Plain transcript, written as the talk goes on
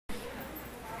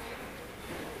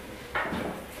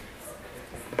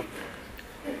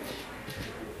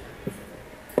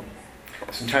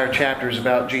entire chapter is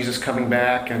about Jesus coming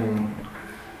back and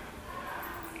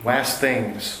last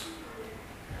things.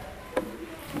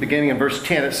 Beginning in verse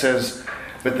 10, it says,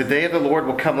 "But the day of the Lord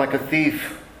will come like a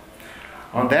thief.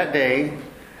 On that day,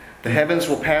 the heavens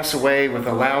will pass away with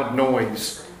a loud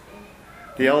noise.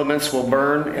 The elements will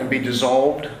burn and be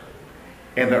dissolved,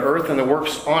 and the earth and the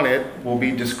works on it will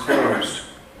be disclosed."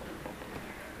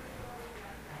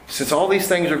 Since all these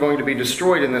things are going to be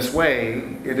destroyed in this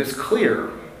way, it is clear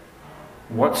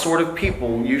what sort of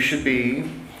people you should be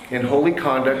in holy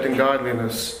conduct and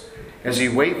godliness as you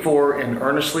wait for and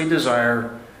earnestly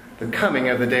desire the coming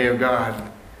of the day of God,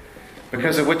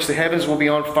 because of which the heavens will be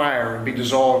on fire and be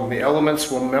dissolved, and the elements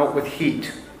will melt with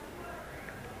heat.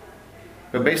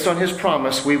 But based on His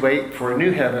promise, we wait for a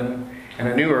new heaven and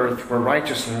a new earth where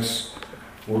righteousness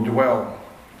will dwell.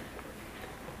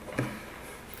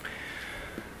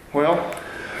 Well,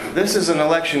 this is an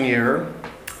election year,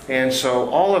 and so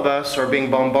all of us are being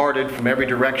bombarded from every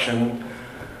direction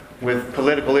with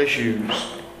political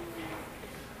issues.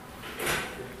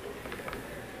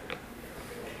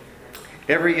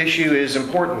 Every issue is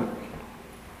important.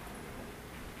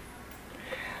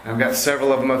 I've got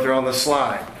several of them up there on the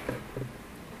slide.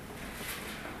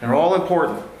 They're all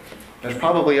important. There's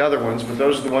probably other ones, but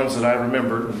those are the ones that I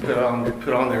remembered and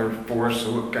put on there for us to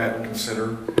look at and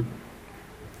consider.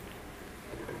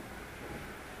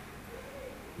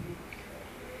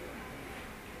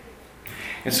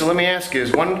 And so let me ask you,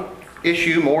 is one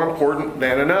issue more important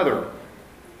than another?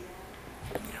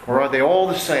 Or are they all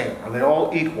the same? Are they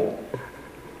all equal?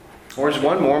 Or is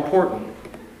one more important?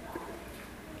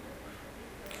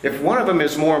 If one of them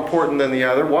is more important than the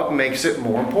other, what makes it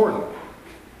more important?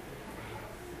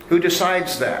 Who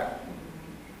decides that?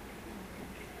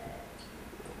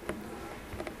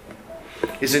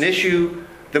 Is an issue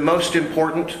the most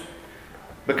important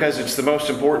because it's the most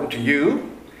important to you?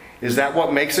 Is that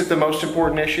what makes it the most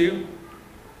important issue?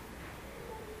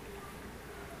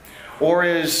 Or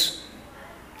is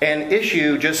an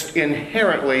issue just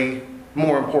inherently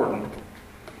more important?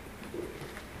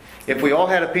 If we all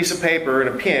had a piece of paper and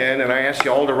a pen and I asked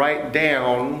you all to write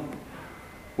down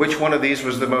which one of these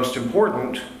was the most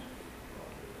important,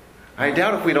 I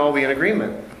doubt if we'd all be in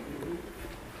agreement.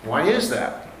 Why is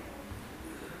that?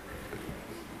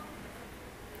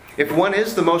 If one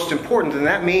is the most important, then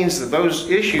that means that those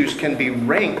issues can be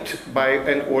ranked by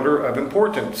an order of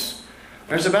importance.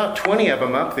 There's about 20 of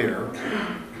them up there.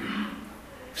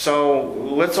 So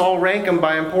let's all rank them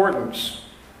by importance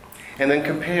and then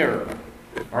compare.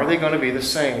 Are they going to be the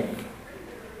same?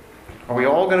 Are we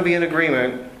all going to be in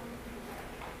agreement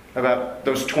about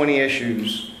those 20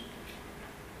 issues?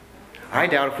 I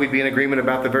doubt if we'd be in agreement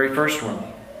about the very first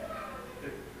one.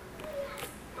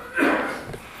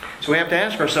 So we have to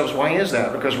ask ourselves, why is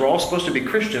that? Because we're all supposed to be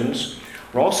Christians.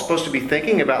 We're all supposed to be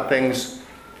thinking about things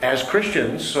as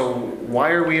Christians. So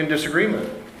why are we in disagreement?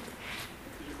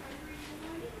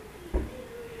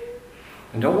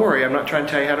 And don't worry, I'm not trying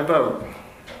to tell you how to vote.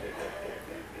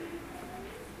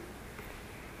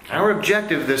 Our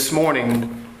objective this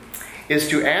morning is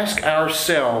to ask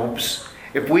ourselves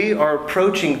if we are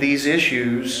approaching these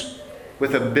issues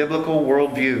with a biblical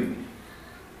worldview.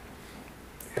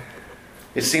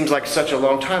 It seems like such a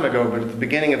long time ago, but at the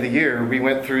beginning of the year, we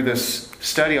went through this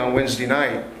study on Wednesday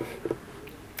night.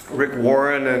 Rick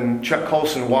Warren and Chuck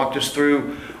Colson walked us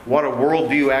through what a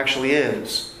worldview actually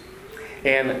is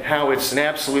and how it's an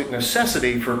absolute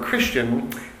necessity for a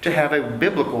Christian to have a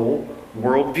biblical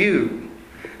worldview.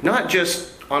 Not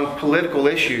just on political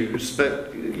issues,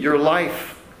 but your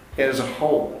life as a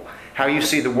whole. How you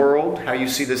see the world, how you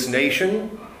see this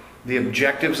nation, the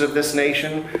objectives of this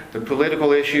nation, the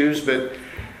political issues, but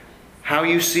how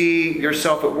you see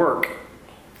yourself at work,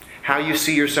 how you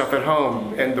see yourself at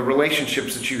home, and the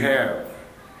relationships that you have.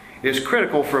 It is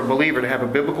critical for a believer to have a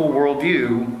biblical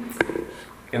worldview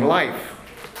in life.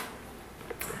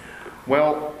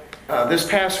 Well, this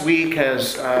past week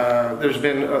there's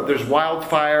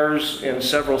wildfires in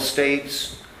several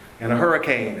states and a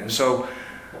hurricane, and so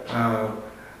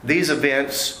these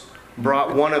events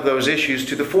brought one of those issues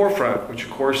to the forefront, which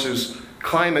of course is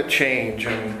climate change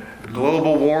and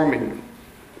global warming.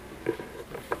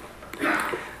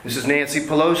 This is Nancy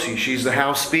Pelosi. She's the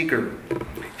House Speaker.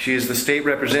 She is the state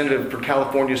representative for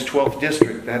California's 12th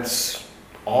district. That's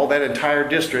all that entire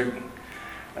district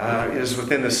is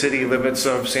within the city limits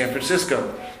of San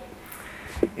Francisco.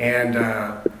 And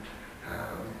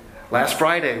last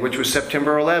Friday, which was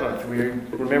September 11th, we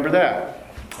remember that.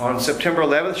 On September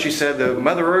 11th, she said the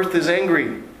Mother Earth is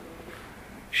angry.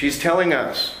 She's telling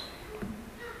us.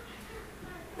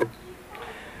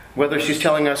 Whether she's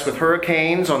telling us with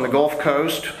hurricanes on the Gulf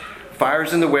Coast,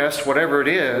 fires in the West, whatever it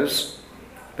is,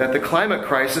 that the climate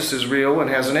crisis is real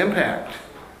and has an impact.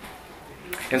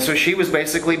 And so she was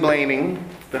basically blaming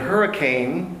the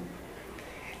hurricane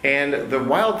and the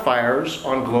wildfires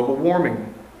on global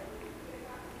warming.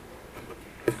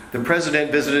 The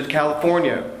president visited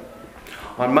California.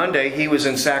 On Monday, he was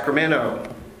in Sacramento,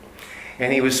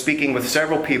 and he was speaking with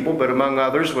several people, but among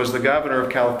others was the governor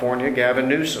of California, Gavin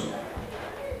Newsom.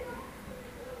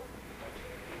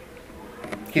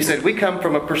 He said, "We come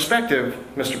from a perspective,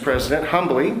 Mr. President,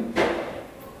 humbly,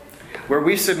 where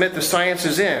we submit the science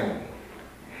is in,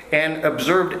 and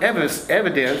observed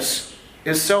evidence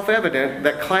is self-evident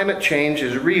that climate change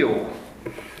is real.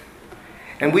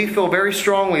 And we feel very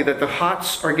strongly that the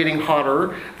hots are getting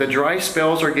hotter, the dry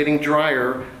spells are getting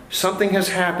drier. Something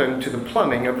has happened to the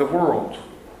plumbing of the world."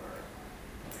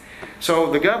 So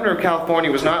the governor of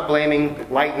California was not blaming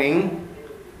lightning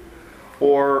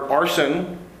or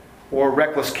arson or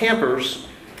reckless campers.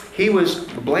 He was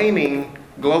blaming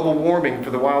global warming for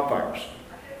the wildfires.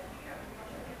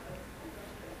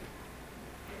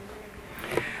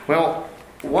 Well,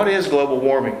 what is global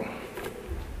warming?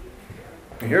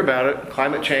 We hear about it,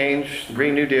 climate change, the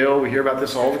Green New Deal, we hear about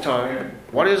this all the time.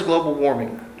 What is global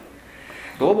warming?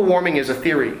 Global warming is a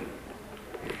theory.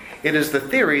 It is the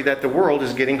theory that the world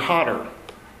is getting hotter.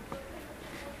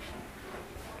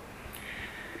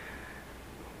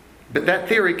 But that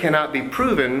theory cannot be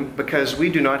proven because we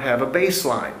do not have a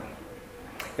baseline.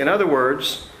 In other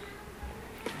words,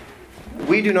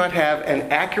 we do not have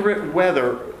an accurate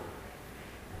record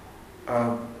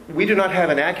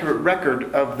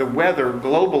of the weather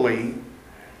globally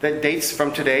that dates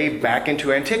from today back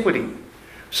into antiquity.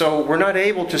 So we're not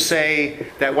able to say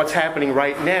that what's happening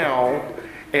right now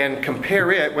and compare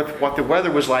it with what the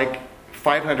weather was like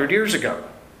 500 years ago.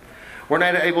 We're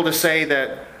not able to say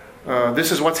that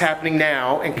this is what's happening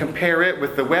now and compare it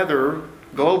with the weather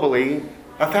globally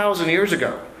 1,000 years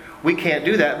ago. We can't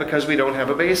do that because we don't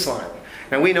have a baseline.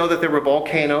 And we know that there were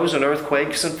volcanoes and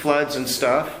earthquakes and floods and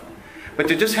stuff. But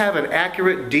to just have an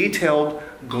accurate, detailed,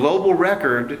 global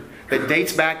record that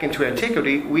dates back into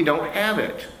antiquity, we don't have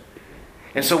it.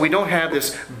 And so we don't have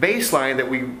this baseline that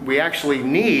we actually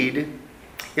need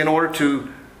in order to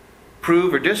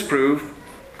prove or disprove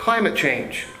climate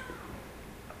change.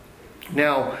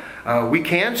 Now, we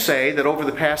can say that over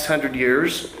the past 100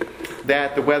 years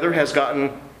that the weather has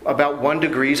gotten about 1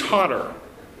 degree hotter.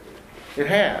 It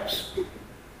has.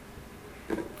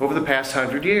 Over the past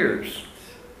 100 years.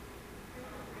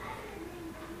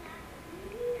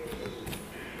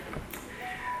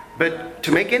 But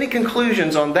to make any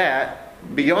conclusions on that,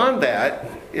 beyond that,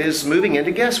 is moving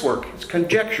into guesswork. It's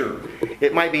conjecture.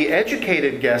 It might be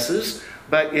educated guesses,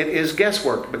 but it is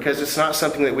guesswork because it's not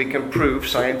something that we can prove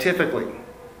scientifically.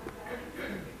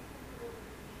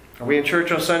 Are we in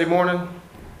church on Sunday morning?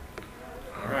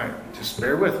 All right, just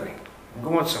bear with me. I'm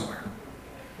going somewhere.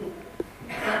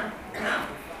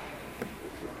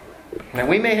 Now,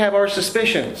 we may have our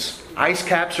suspicions. Ice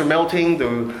caps are melting,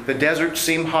 the deserts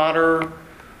seem hotter,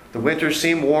 the winters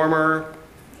seem warmer,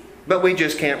 but we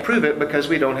just can't prove it because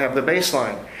we don't have the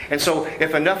baseline. And so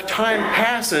if enough time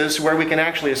passes where we can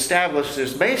actually establish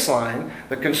this baseline,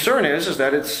 the concern is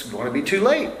that it's going to be too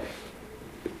late.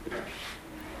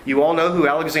 You all know who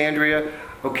Alexandria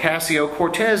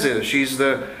Ocasio-Cortez is. She's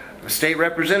the state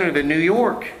representative in New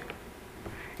York.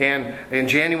 And in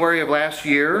January of last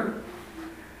year,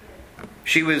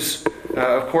 she was,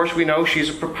 of course we know she's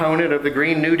a proponent of the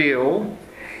Green New Deal.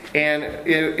 And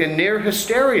in near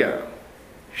hysteria,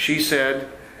 she said,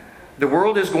 the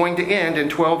world is going to end in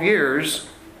 12 years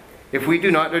if we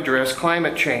do not address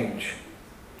climate change.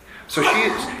 So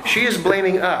she is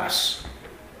blaming us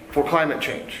for climate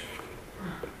change.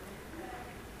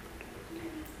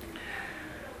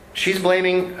 She's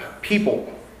blaming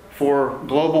people for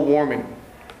global warming.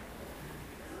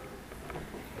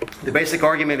 The basic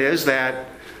argument is that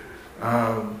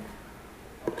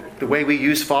the way we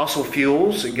use fossil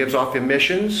fuels, it gives off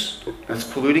emissions, that's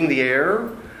polluting the air,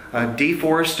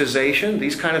 deforestation,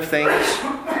 these kind of things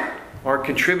are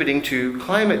contributing to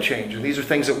climate change. And these are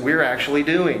things that we're actually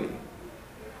doing.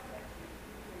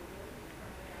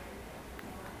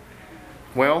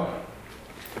 Well,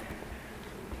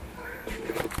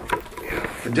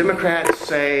 the Democrats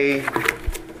say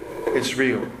it's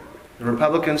real. The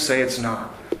Republicans say it's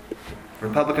not. The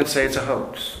Republicans say it's a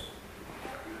hoax.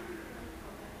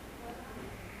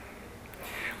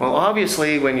 Well,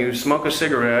 obviously, when you smoke a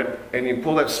cigarette and you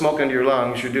pull that smoke into your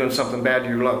lungs, you're doing something bad to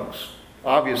your lungs.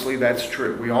 Obviously, that's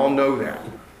true. We all know that.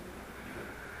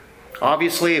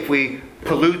 Obviously, if we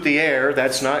pollute the air,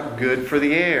 that's not good for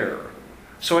the air.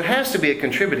 So it has to be a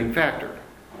contributing factor.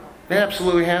 It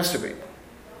absolutely has to be.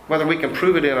 Whether we can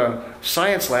prove it in a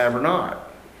science lab or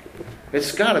not.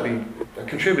 It's got to be a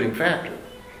contributing factor.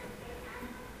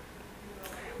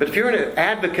 But if you're an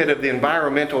advocate of the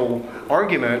environmental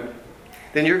argument,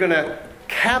 then you're going to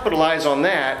capitalize on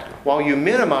that while you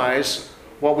minimize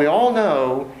what we all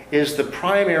know is the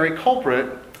primary culprit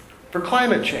for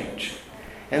climate change,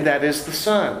 and that is the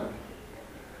sun.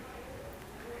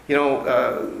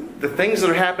 The things that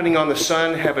are happening on the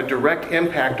sun have a direct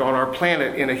impact on our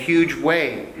planet in a huge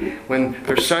way. When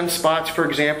there's sunspots, for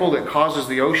example, that causes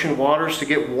the ocean waters to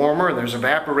get warmer, and there's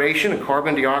evaporation and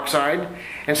carbon dioxide.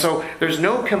 And so there's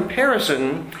no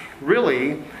comparison,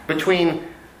 really, between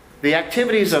the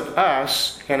activities of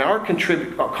us and our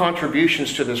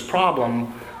contributions to this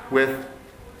problem with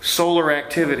solar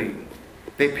activity.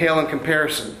 They pale in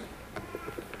comparison.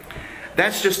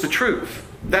 That's just the truth.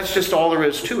 That's just all there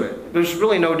is to it. There's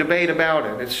really no debate about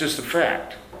it. It's just a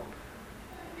fact.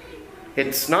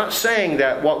 It's not saying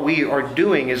that what we are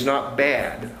doing is not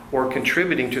bad or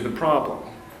contributing to the problem.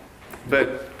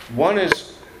 But one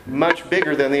is much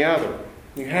bigger than the other.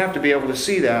 You have to be able to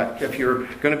see that if you're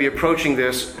going to be approaching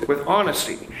this with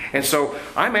honesty. And so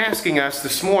I'm asking us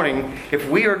this morning if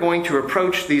we are going to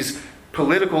approach these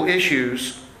political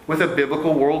issues with a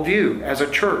biblical worldview as a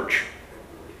church.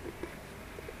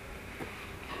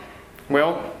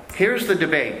 Well, here's the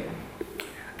debate.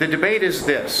 The debate is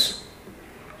this.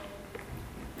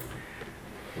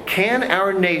 Can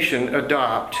our nation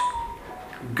adopt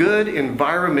good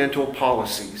environmental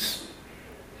policies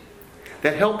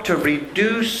that help to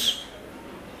reduce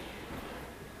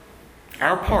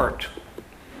our part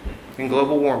in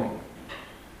global warming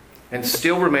and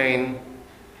still remain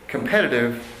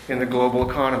competitive in the global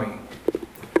economy?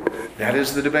 That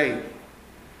is the debate.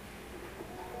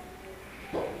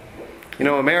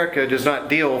 America does not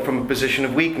deal from a position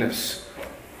of weakness.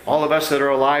 All of us that are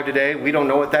alive today, we don't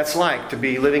know what that's like to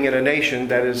be living in a nation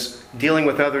that is dealing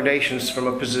with other nations from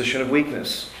a position of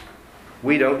weakness.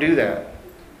 We don't do that.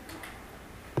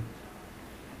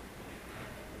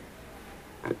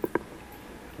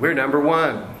 We're number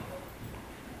one.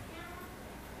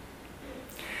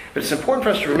 But it's important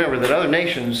for us to remember that other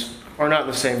nations are not in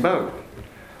the same boat.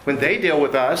 When they deal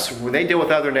with us, when they deal with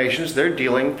other nations, they're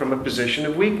dealing from a position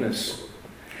of weakness.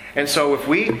 And so if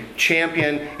we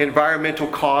champion environmental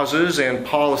causes and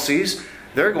policies,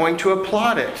 they're going to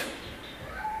applaud it.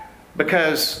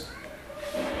 Because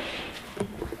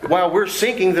while we're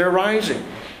sinking, they're rising.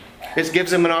 It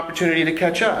gives them an opportunity to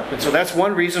catch up. And so that's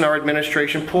one reason our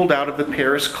administration pulled out of the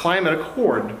Paris Climate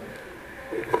Accord.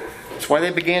 That's why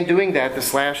they began doing that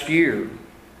this last year.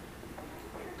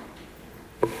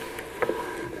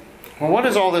 Well, what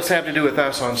does all this have to do with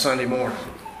us on Sunday morning?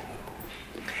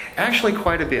 Actually,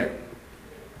 quite a bit.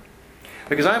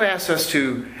 Because I've asked us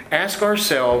to ask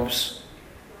ourselves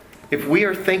if we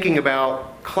are thinking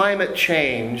about climate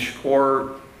change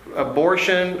or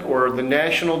abortion or the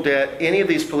national debt, any of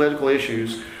these political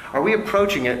issues, are we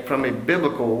approaching it from a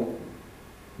biblical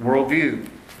worldview?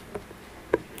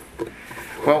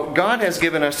 Well, God has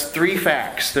given us 3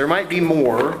 facts. There might be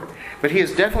more, but He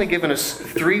has definitely given us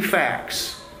 3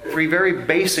 facts, 3 very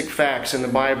basic facts in the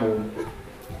Bible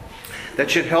that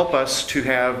should help us to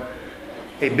have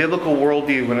a biblical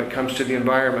worldview when it comes to the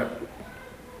environment.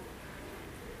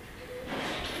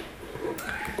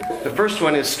 The first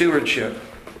one is stewardship.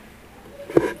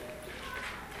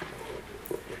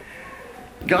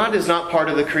 God is not part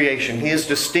of the creation. He is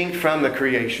distinct from the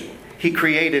creation. He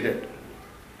created it.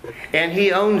 And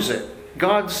He owns it.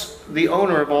 God's the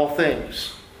owner of all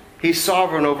things. He's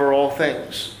sovereign over all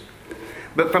things.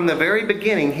 But from the very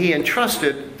beginning, He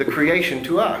entrusted the creation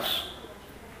to us.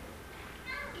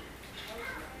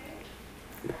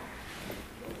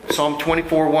 Psalm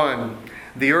 24:1.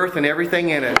 The earth and everything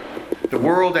in it, the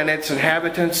world and its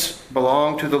inhabitants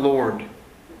belong to the Lord.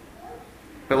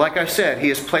 But like I said, He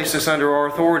has placed us under our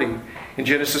authority. In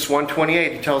Genesis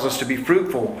 1:28, He tells us to be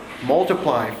fruitful,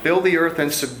 multiply, fill the earth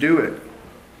and subdue it.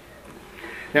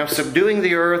 Now, subduing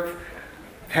the earth,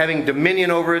 having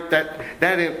dominion over it,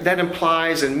 that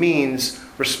implies and means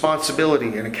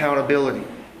responsibility and accountability.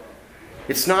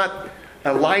 It's not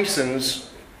a license.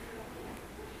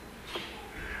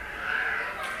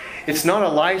 It's not a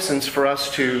license for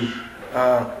us to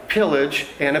pillage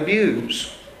and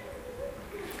abuse.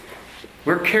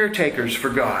 We're caretakers for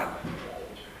God.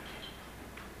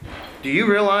 Do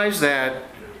you realize that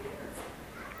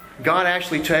God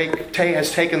actually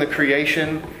has taken the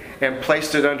creation and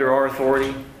placed it under our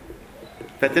authority?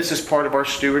 That this is part of our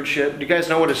stewardship? Do you guys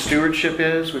know what a stewardship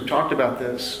is? We've talked about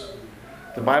this.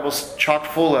 The Bible's chock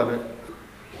full of it.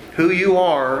 Who you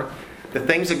are, the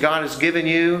things that God has given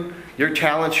you, Your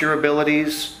talents, your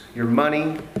abilities, your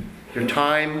money, your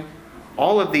time,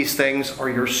 all of these things are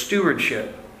your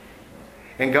stewardship.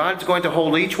 And God's going to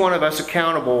hold each one of us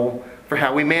accountable for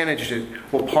how we managed it.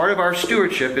 Well, part of our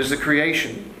stewardship is the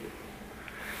creation.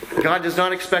 God does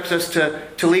not expect us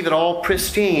to leave it all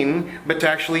pristine, but to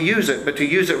actually use it, but to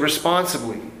use it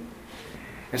responsibly.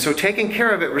 And so taking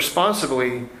care of it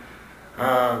responsibly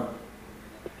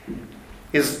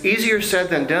is easier said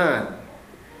than done.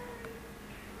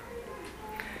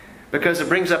 Because it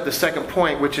brings up the second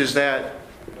point, which is that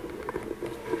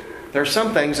there are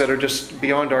some things that are just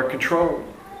beyond our control.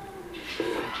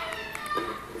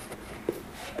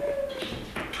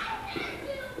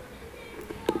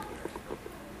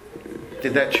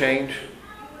 Did that change?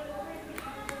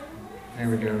 There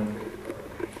we go.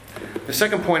 The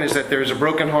second point is that there is a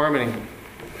broken harmony.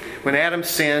 When Adam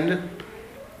sinned,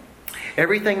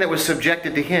 everything that was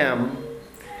subjected to him,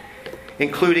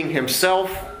 including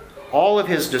himself, all of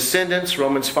his descendants,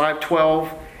 Romans 5:12,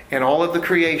 and all of the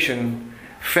creation,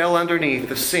 fell underneath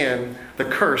the sin, the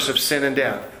curse of sin and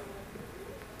death.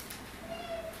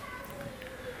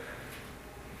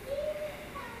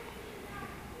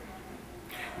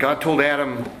 God told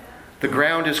Adam, the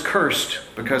ground is cursed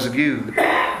because of you.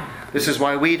 This is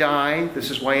why we die.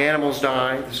 This is why animals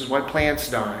die. This is why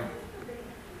plants die.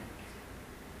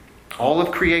 All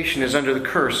of creation is under the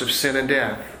curse of sin and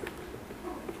death.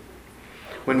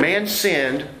 When man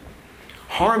sinned,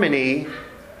 harmony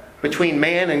between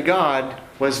man and God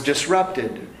was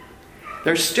disrupted.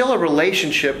 There's still a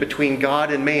relationship between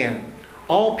God and man.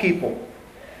 All people.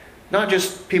 Not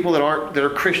just people that are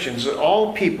Christians, but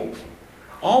all people.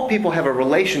 All people have a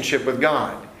relationship with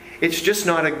God. It's just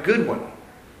not a good one.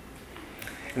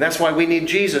 And that's why we need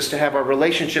Jesus to have our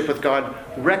relationship with God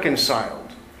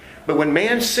reconciled. But when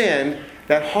man sinned,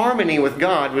 that harmony with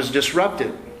God was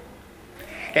disrupted.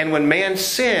 And when man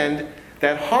sinned,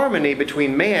 that harmony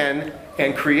between man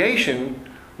and creation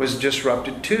was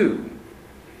disrupted too.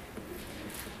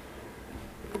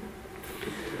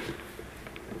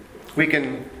 We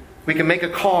can make a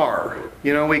car.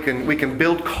 You know, we can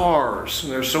build cars.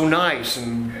 And they're so nice,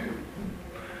 and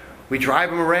we drive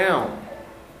them around.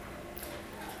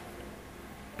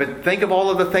 But think of all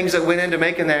of the things that went into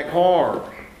making that car.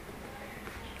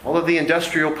 All of the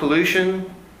industrial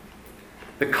pollution,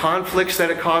 the conflicts that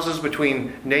it causes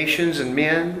between nations and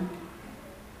men.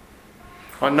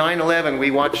 On 9/11,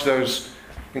 we watched those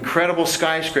incredible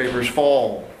skyscrapers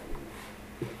fall.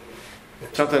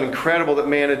 Something incredible that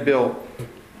man had built.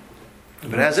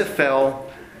 But as it fell,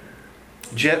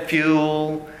 jet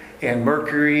fuel and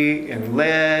mercury and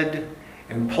lead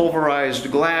and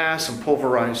pulverized glass and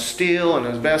pulverized steel and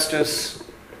asbestos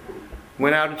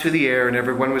went out into the air, and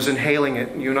everyone was inhaling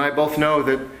it. You and I both know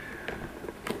that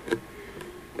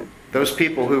those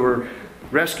people who were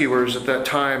rescuers at that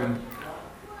time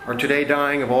are today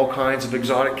dying of all kinds of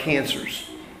exotic cancers.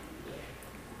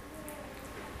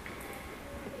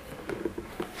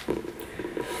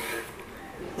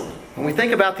 When we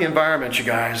think about the environment, you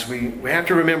guys, we have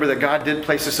to remember that God did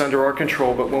place us under our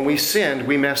control, but when we sinned,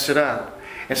 we messed it up.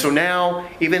 And so now,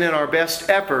 even in our best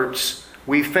efforts,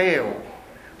 we fail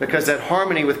because that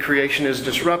harmony with creation is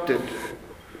disrupted.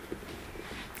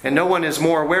 And no one is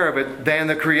more aware of it than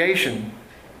the creation.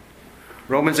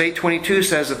 Romans 8:22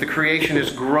 says that the creation is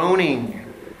groaning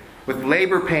with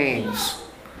labor pains.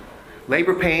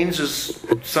 Labor pains is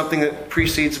something that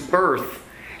precedes birth.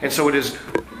 And so it is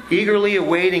eagerly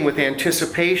awaiting with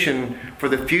anticipation for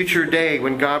the future day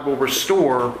when God will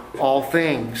restore all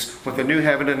things with a new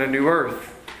heaven and a new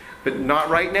earth. But not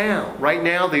right now. Right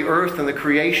now, the earth and the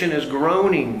creation is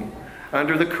groaning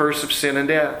under the curse of sin and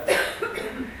death.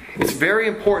 It's very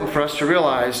important for us to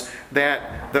realize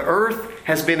that the earth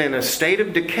has been in a state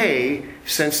of decay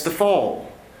since the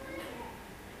fall.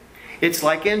 It's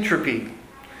like entropy.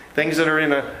 Things that are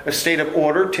in a state of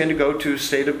order tend to go to a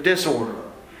state of disorder.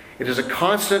 It is a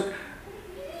constant,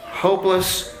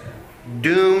 hopeless,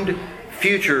 doomed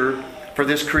future for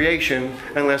this creation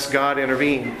unless God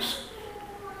intervenes.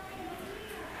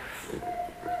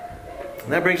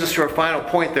 And that brings us to our final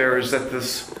point there, is that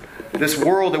this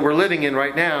world that we're living in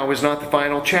right now is not the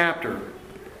final chapter.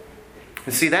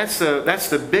 And see, that's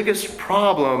the biggest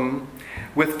problem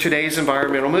with today's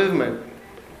environmental movement.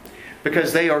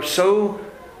 Because they are so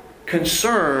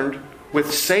concerned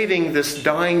with saving this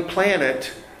dying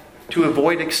planet to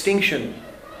avoid extinction.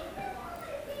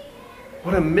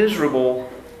 What a miserable,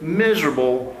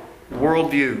 miserable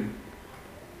worldview.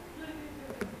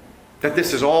 That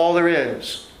this is all there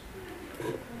is.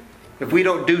 If we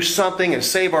don't do something and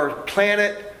save our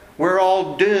planet, we're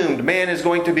all doomed. Man is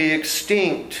going to be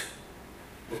extinct.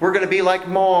 We're going to be like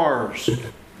Mars.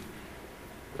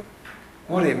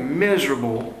 What a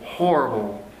miserable,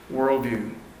 horrible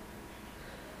worldview.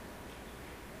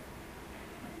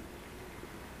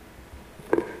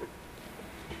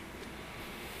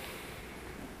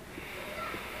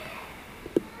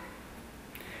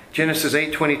 Genesis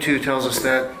 8:22 tells us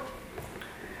that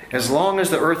as long as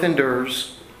the earth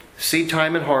endures, seed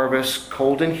time and harvest,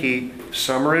 cold and heat,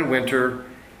 summer and winter,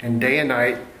 and day and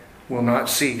night will not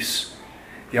cease.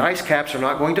 The ice caps are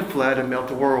not going to flood and melt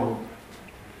the world.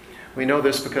 We know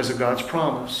this because of God's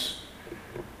promise.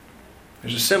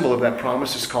 There's a symbol of that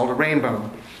promise. It's called a rainbow.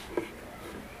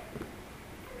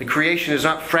 The creation is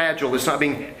not fragile. It's not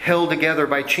being held together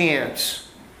by chance.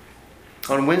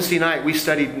 On Wednesday night, we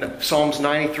studied Psalms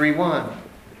 93:1.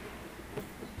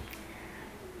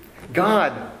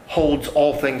 God holds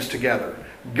all things together.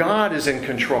 God is in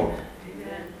control.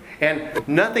 And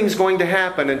nothing's going to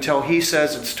happen until He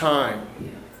says it's time.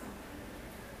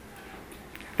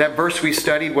 That verse we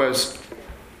studied was,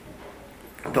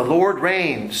 "The Lord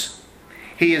reigns.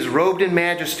 He is robed in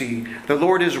majesty. The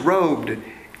Lord is robed,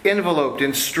 enveloped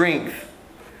in strength.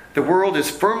 The world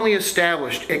is firmly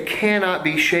established. It cannot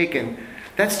be shaken."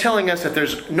 That's telling us that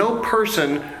there's no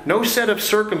person, no set of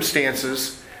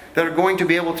circumstances that are going to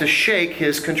be able to shake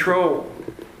His control.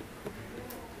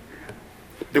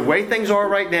 The way things are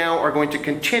right now are going to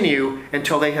continue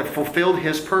until they have fulfilled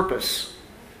His purpose.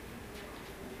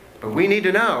 But we need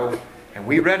to know, and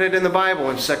we read it in the Bible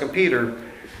in 2 Peter,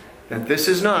 that this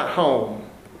is not home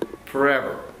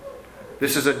forever.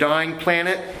 This is a dying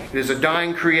planet. It is a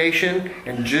dying creation.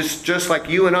 And just like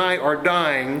you and I are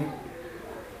dying,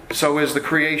 so is the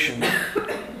creation.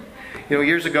 You know,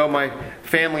 years ago, my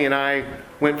family and I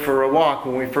went for a walk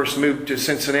when we first moved to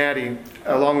Cincinnati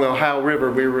along the Ohio River.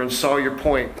 We were in Sawyer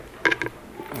Point.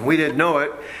 We didn't know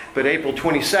it, but April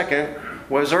 22nd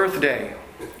was Earth Day.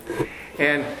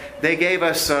 And they gave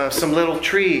us some little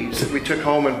trees that we took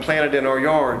home and planted in our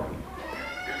yard.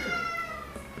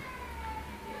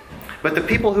 But the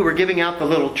people who were giving out the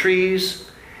little trees,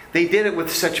 they did it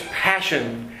with such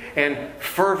passion and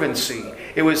fervency.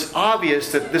 It was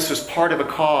obvious that this was part of a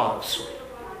cause.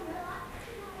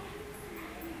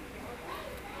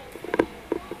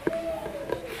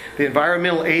 The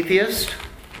environmental atheist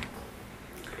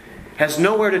has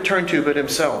nowhere to turn to but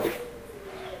himself.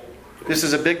 This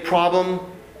is a big problem.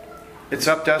 It's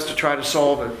up to us to try to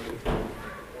solve it.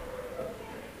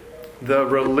 The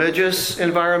religious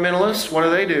environmentalists, what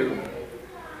do?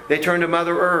 They turn to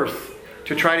Mother Earth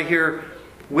to try to hear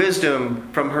wisdom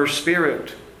from her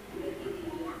Spirit.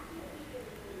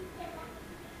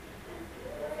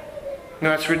 No,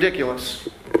 that's ridiculous.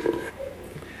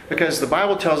 Because the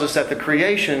Bible tells us that the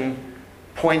creation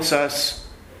points us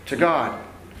to God.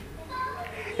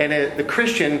 And the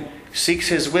Christian seeks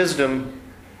his wisdom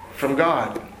from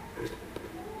God.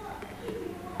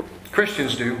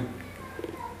 Christians do.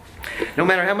 No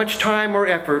matter how much time or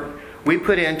effort we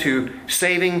put into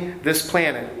saving this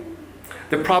planet,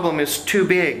 the problem is too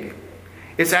big.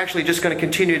 It's actually just going to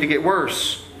continue to get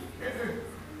worse.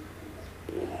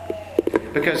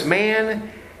 Because man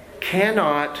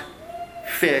cannot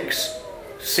fix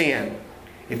sin.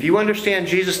 If you understand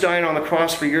Jesus dying on the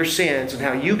cross for your sins and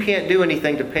how you can't do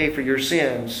anything to pay for your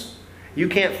sins, you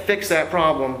can't fix that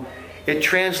problem, it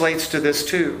translates to this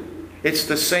too. It's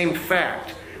the same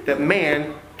fact that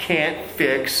man can't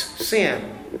fix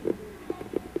sin.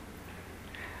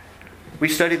 We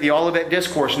studied the Olivet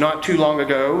Discourse not too long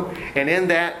ago, and in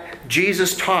that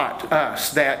Jesus taught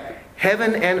us that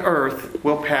heaven and earth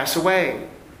will pass away.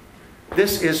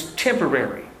 This is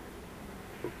temporary.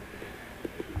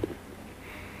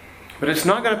 But it's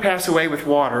not going to pass away with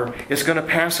water. It's going to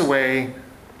pass away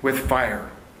with fire.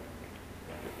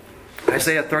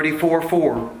 Isaiah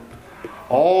 34:4.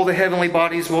 All the heavenly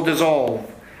bodies will dissolve.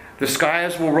 The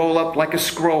skies will roll up like a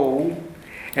scroll,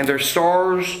 and their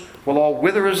stars will all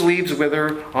wither as leaves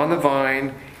wither on the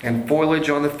vine and foliage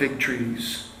on the fig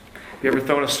trees. You ever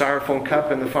thrown a styrofoam cup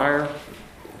in the fire?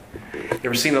 You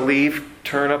ever seen a leaf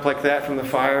turn up like that from the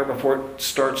fire before it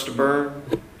starts to burn?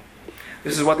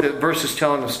 This is what the verse is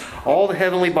telling us. All the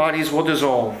heavenly bodies will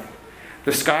dissolve.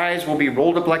 The skies will be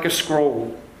rolled up like a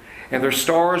scroll, and their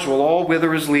stars will all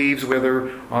wither as leaves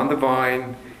wither on the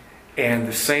vine, and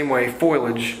the same way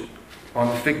foliage on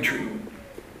the fig tree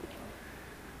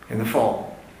in the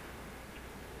fall.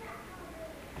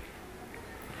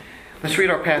 Let's read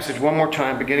our passage one more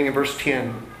time, beginning in verse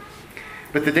 10.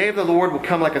 But the day of the Lord will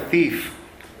come like a thief.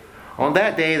 On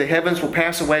that day the heavens will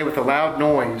pass away with a loud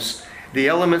noise. The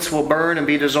elements will burn and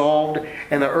be dissolved,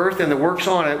 and the earth and the works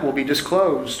on it will be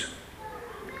disclosed.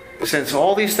 Since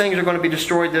all these things are going to be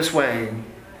destroyed this way,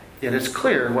 it is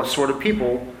clear what sort of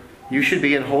people you should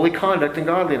be in holy conduct and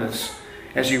godliness.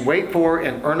 as you wait for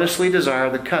and earnestly desire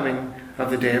the coming of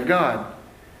the day of God,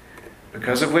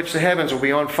 because of which the heavens will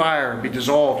be on fire and be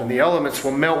dissolved, and the elements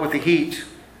will melt with the heat.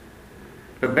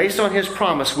 But based on His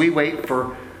promise, we wait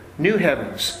for new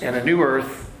heavens and a new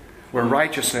earth where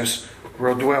righteousness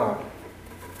will dwell.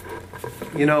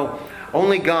 You know,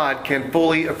 only God can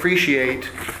fully appreciate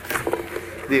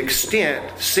the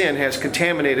extent sin has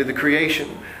contaminated the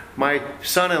creation. My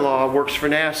son-in-law works for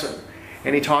NASA,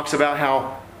 and he talks about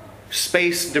how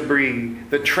space debris,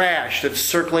 the trash that's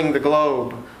circling the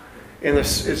globe, and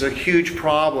this is a huge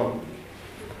problem.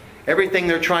 Everything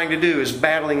they're trying to do is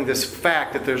battling this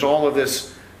fact that there's all of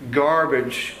this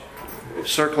garbage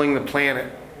circling the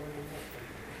planet.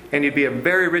 And you'd be a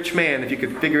very rich man if you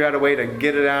could figure out a way to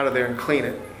get it out of there and clean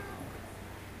it.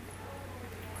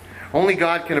 Only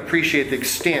God can appreciate the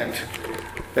extent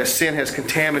that sin has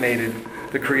contaminated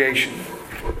the creation.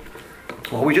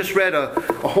 Well, we just read a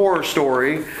horror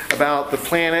story about the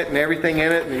planet and everything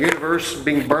in it and the universe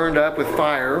being burned up with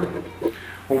fire.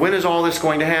 Well, when is all this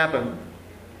going to happen?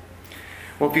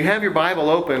 Well, if you have your Bible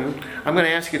open, I'm going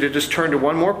to ask you to just turn to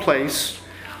one more place,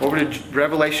 over to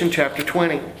Revelation chapter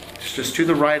 20. It's just to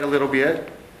the right a little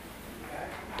bit.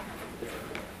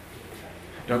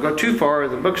 Don't go too far or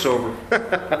the book's over.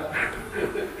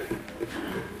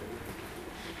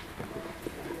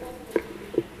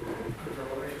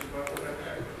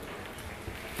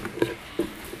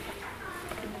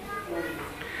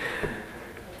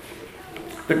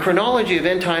 The chronology of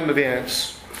end-time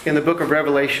events in the book of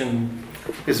Revelation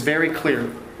is very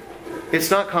clear. It's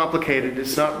not complicated.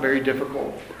 It's not very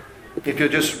difficult. If you'll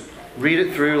just read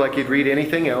it through like you'd read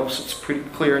anything else, it's pretty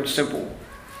clear and simple.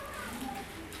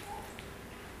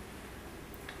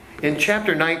 In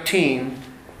chapter 19,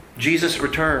 Jesus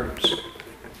returns.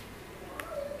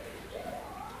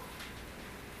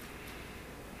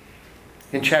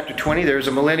 In chapter 20, there's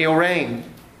a millennial reign.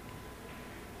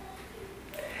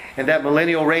 And that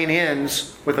millennial reign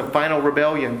ends with a final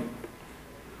rebellion,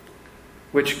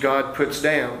 which God puts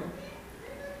down.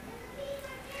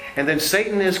 And then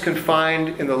Satan is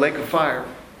confined in the lake of fire.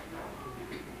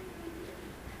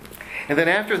 And then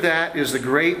after that is the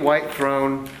great white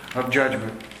throne of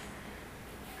judgment.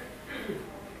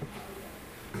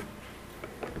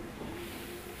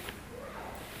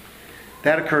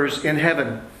 That occurs in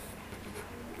heaven.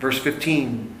 Verse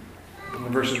 15. And the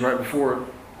verses right before it.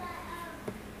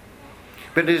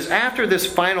 But it is after this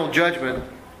final judgment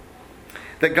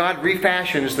that God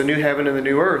refashions the new heaven and the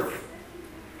new earth.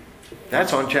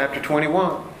 That's on chapter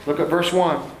 21. Look at verse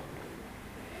 1.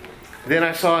 Then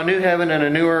I saw a new heaven and a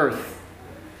new earth,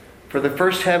 for the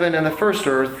first heaven and the first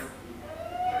earth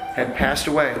had passed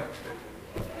away.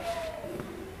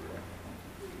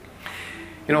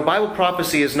 You know, Bible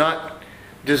prophecy is not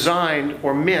designed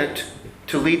or meant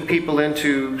to lead people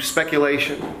into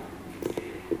speculation.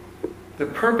 The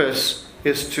purpose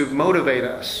is to motivate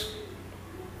us.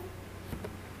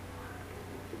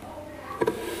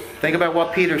 Think about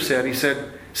what Peter said. He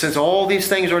said, since all these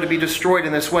things are to be destroyed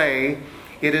in this way,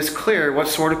 it is clear what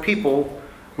sort of people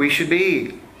we should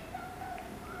be.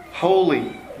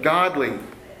 Holy, godly,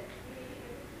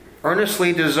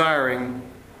 earnestly desiring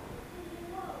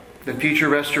the future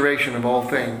restoration of all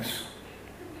things.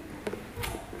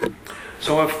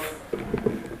 So if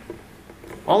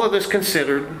all of this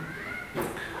considered,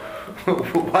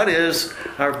 what is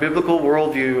our biblical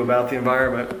worldview about the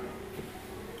environment?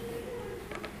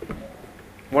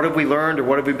 What have we learned or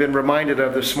what have we been reminded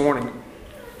of this morning?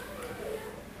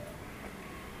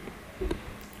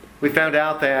 We found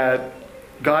out that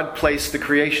God placed the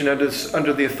creation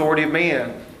under the authority of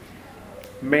man.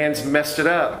 Man's messed it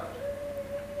up.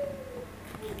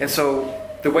 And so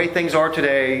the way things are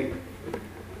today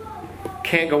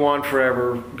can't go on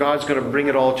forever. God's going to bring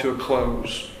it all to a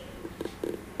close.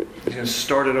 He's going to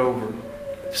start it over.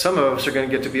 Some of us are going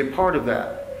to get to be a part of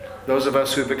that. Those of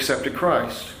us who have accepted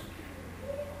Christ.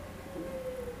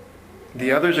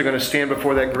 The others are going to stand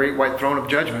before that great white throne of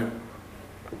judgment.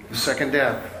 The second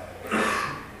death.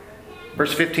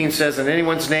 Verse 15 says, and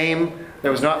anyone's name that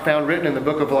was not found written in the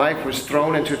book of life was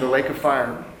thrown into the lake of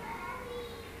fire.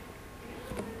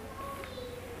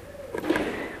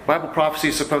 Bible prophecy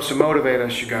is supposed to motivate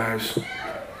us, you guys.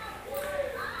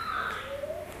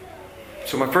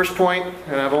 So my first point,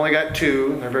 and I've only got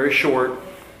two, they're very short,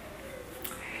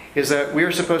 is that we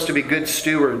are supposed to be good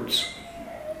stewards.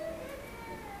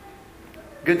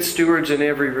 Good stewards in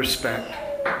every respect.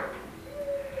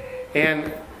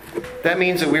 And that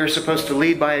means that we are supposed to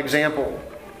lead by example.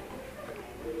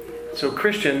 So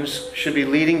Christians should be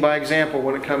leading by example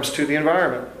when it comes to the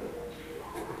environment.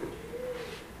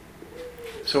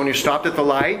 So when you're stopped at the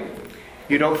light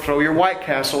you don't throw your White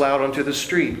Castle out onto the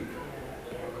street.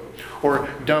 Or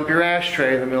dump your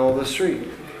ashtray in the middle of the street.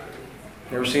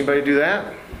 You ever seen anybody do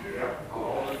that?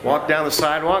 Walk down the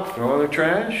sidewalk, throw in their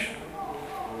trash?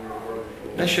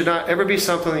 That should not ever be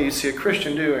something that you see a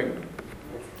Christian doing.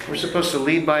 We're supposed to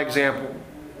lead by example.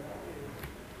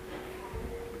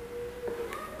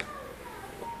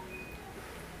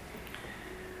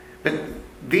 But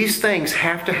these things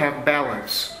have to have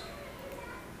balance.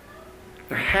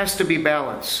 There has to be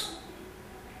balance.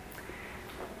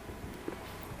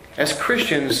 As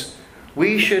Christians,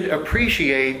 we should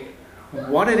appreciate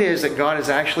what it is that God has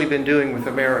actually been doing with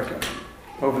America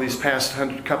over these past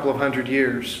couple of hundred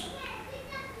years.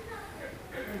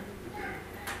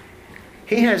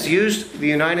 He has used the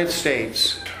United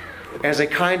States as a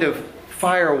kind of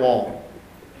firewall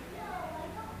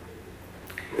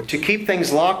to keep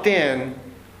things locked in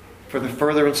for the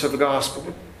furtherance of the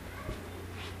gospel.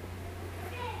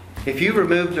 If you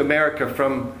removed America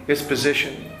from its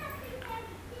position,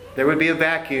 there would be a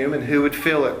vacuum, and who would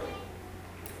fill it?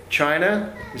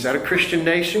 China, is that a Christian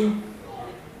nation?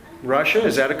 Russia,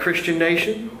 is that a Christian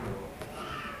nation?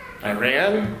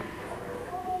 Iran?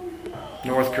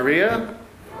 North Korea?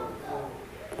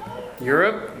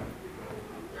 Europe?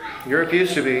 Europe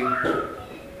used to be.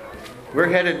 We're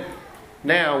headed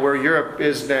now where Europe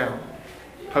is now,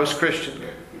 post-Christian.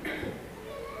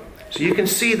 So you can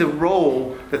see the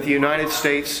role that the United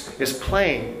States is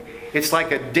playing. It's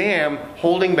like a dam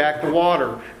holding back the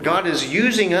water. God is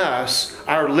using us,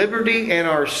 our liberty and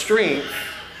our strength,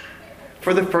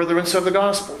 for the furtherance of the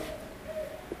gospel.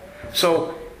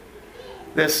 So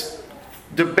this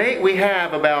debate we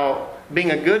have about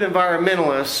being a good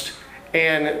environmentalist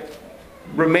and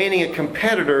remaining a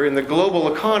competitor in the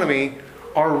global economy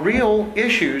are real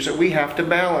issues that we have to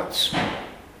balance.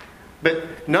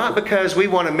 But not because we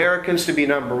want Americans to be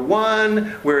number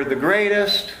one, we're the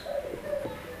greatest.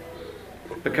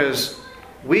 Because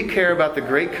we care about the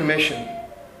Great Commission,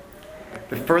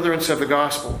 the furtherance of the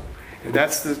gospel. And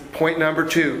that's the point number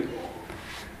 2.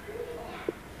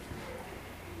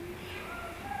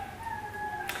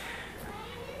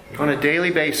 On a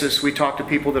daily basis, we talk to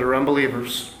people that are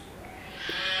unbelievers.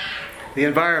 The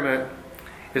environment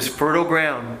is fertile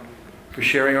ground for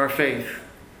sharing our faith.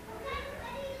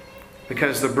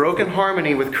 Because the broken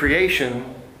harmony with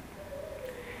creation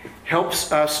helps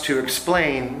us to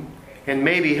explain and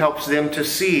maybe helps them to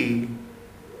see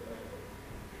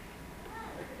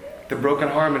the broken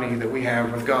harmony that we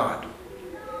have with God.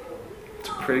 It's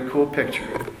a pretty cool picture.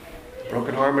 The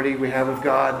broken harmony we have with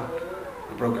God,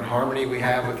 the broken harmony we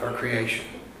have with our creation.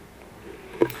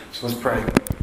 So let's pray.